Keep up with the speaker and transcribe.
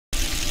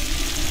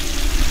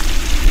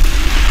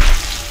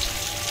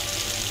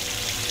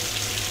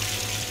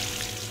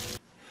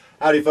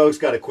Howdy folks,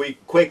 got a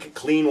quick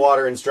clean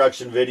water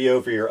instruction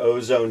video for your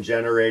ozone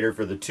generator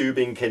for the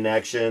tubing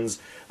connections.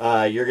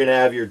 You're going to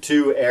have your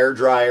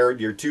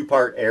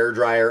two-part air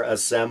dryer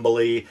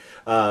assembly.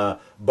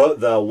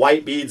 But the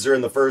white beads are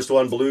in the first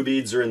one, blue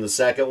beads are in the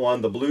second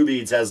one. The blue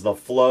beads has the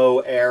flow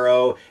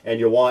arrow,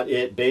 and you want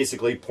it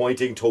basically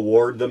pointing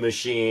toward the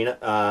machine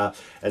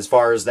as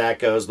far as that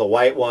goes. The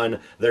white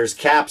one, there's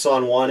caps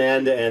on one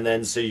end, and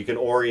then so you can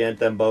orient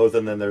them both,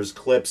 and then there's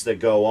clips that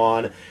go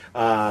on.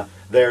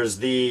 There's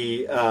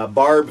the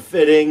barb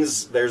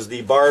fittings. There's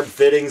the barb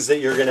fittings that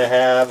you're going to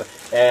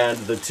have, and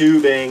the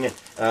tubing,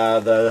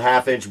 the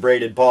half-inch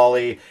braided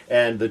poly,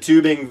 and the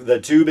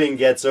tubing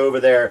gets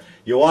over there.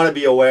 You want to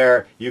be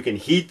aware you can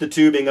heat the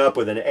tubing up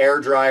with an air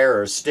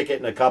dryer or stick it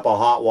in a cup of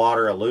hot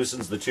water. It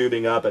loosens the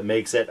tubing up. It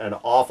makes it an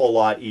awful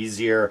lot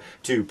easier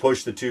to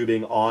push the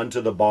tubing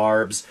onto the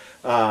barbs.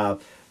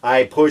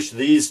 I pushed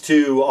these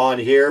two on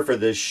here for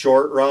this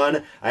short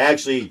run. I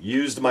actually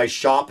used my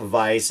shop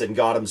vise and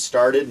got them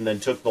started, and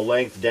then took the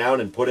length down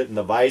and put it in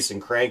the vise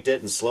and cranked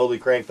it and slowly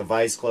cranked the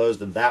vise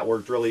closed, and that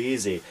worked really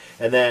easy.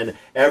 And then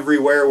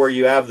everywhere where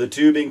you have the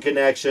tubing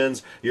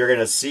connections, you're going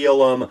to seal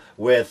them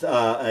with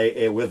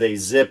a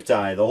zip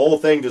tie. The whole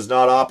thing does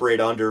not operate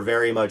under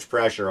very much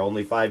pressure,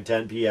 only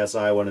 5-10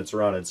 psi when it's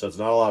running, so it's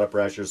not a lot of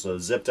pressure. So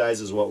zip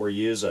ties is what we're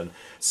using.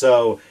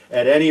 So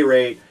at any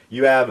rate,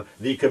 you have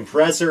the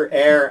compressor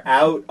air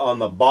out on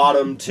the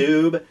bottom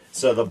tube.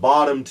 So the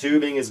bottom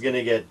tubing is going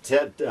to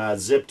get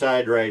zip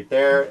tied right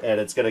there, and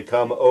it's going to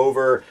come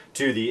over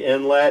to the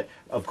inlet.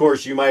 Of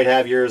course, you might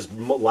have yours,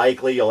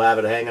 likely you'll have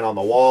it hanging on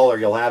the wall, or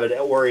you'll have it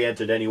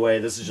oriented anyway.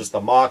 This is just a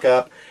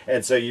mock-up,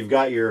 and so you've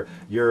got your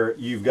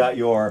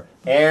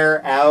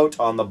air out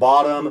on the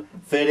bottom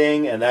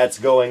fitting, and that's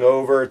going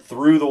over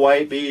through the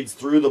white beads,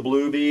 through the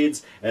blue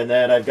beads, and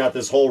then I've got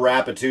this whole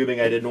wrap of tubing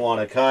I didn't want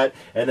to cut,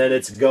 and then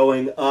it's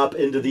going up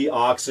into the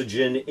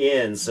oxygen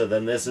in. So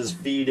then this is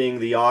feeding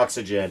the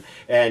oxygen,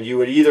 and you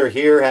would either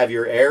here have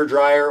your air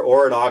dryer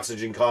or an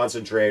oxygen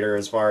concentrator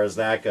as far as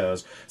that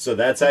goes. So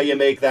that's how you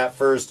make that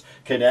first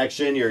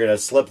connection. You're going to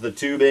slip the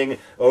tubing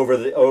over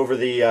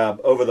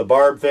the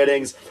barb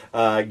fittings,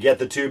 get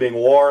the tubing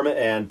warm,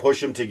 and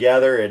push them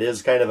together. It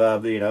is kind of a,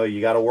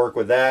 you got to work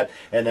with that,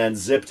 and then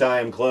zip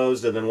tie them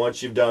closed. And then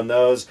once you've done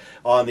those,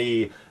 on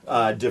the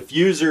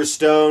diffuser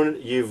stone,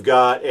 you've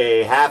got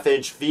a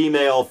half-inch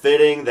female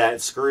fitting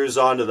that screws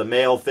onto the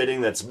male fitting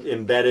that's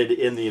embedded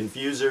in the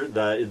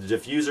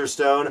diffuser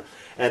stone.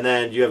 And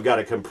then you have got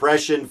a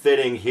compression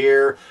fitting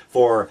here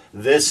for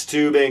this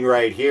tubing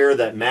right here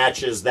that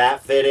matches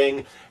that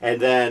fitting.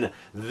 And then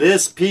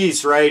this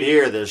piece right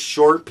here, this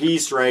short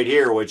piece right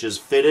here, which is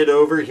fitted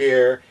over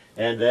here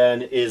and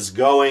then is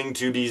going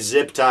to be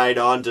zip tied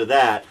onto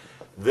that.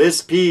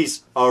 This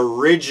piece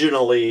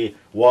originally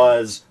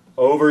was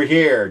over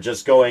here,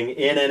 just going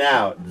in and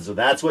out. So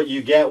that's what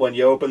you get when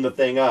you open the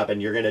thing up.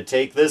 And you're going to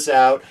take this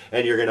out,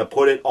 and you're going to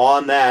put it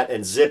on that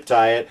and zip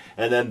tie it.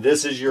 And then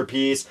this is your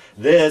piece.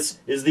 This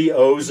is the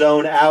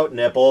ozone out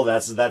nipple.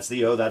 That's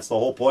the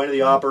whole point of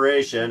the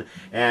operation.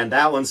 And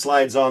that one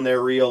slides on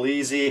there real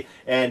easy,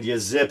 and you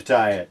zip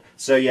tie it.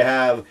 So you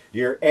have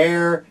your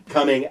air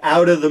coming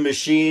out of the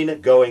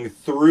machine, going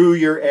through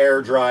your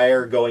air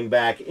dryer, going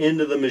back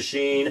into the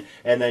machine,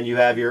 and then you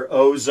have your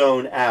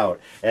ozone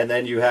out. And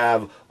then you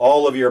have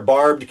all of your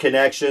barbed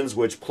connections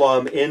which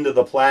plumb into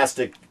the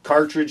plastic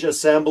cartridge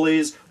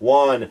assemblies.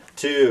 1,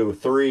 2,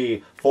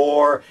 3,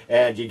 4,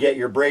 and you get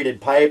your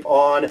braided pipe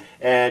on,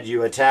 and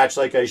you attach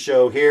like I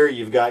show here.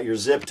 You've got your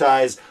zip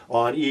ties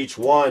on each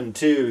 1,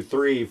 2,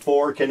 3,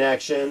 4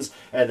 connections,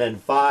 and then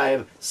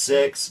 5,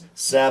 6,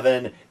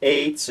 7,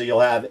 8. So you'll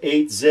have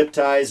 8 zip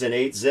ties and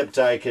 8 zip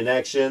tie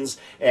connections,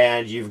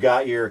 and you've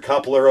got your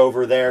coupler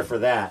over there for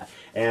that.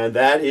 And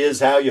that is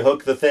how you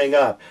hook the thing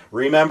up.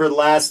 Remember the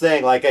last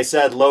thing, like I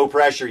said, low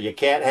pressure. You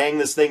can't hang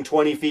this thing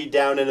 20 feet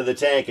down into the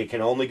tank. It can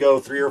only go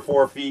 3 or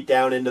 4 feet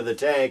down into the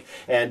tank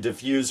and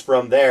diffuse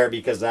from there,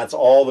 because that's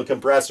all the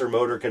compressor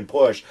motor can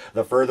push.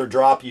 The further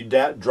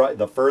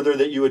the further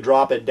that you would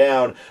drop it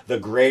down, the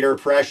greater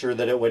pressure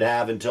that it would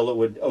have until it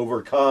would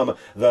overcome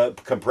the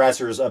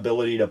compressor's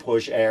ability to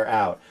push air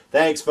out.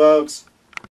 Thanks, folks.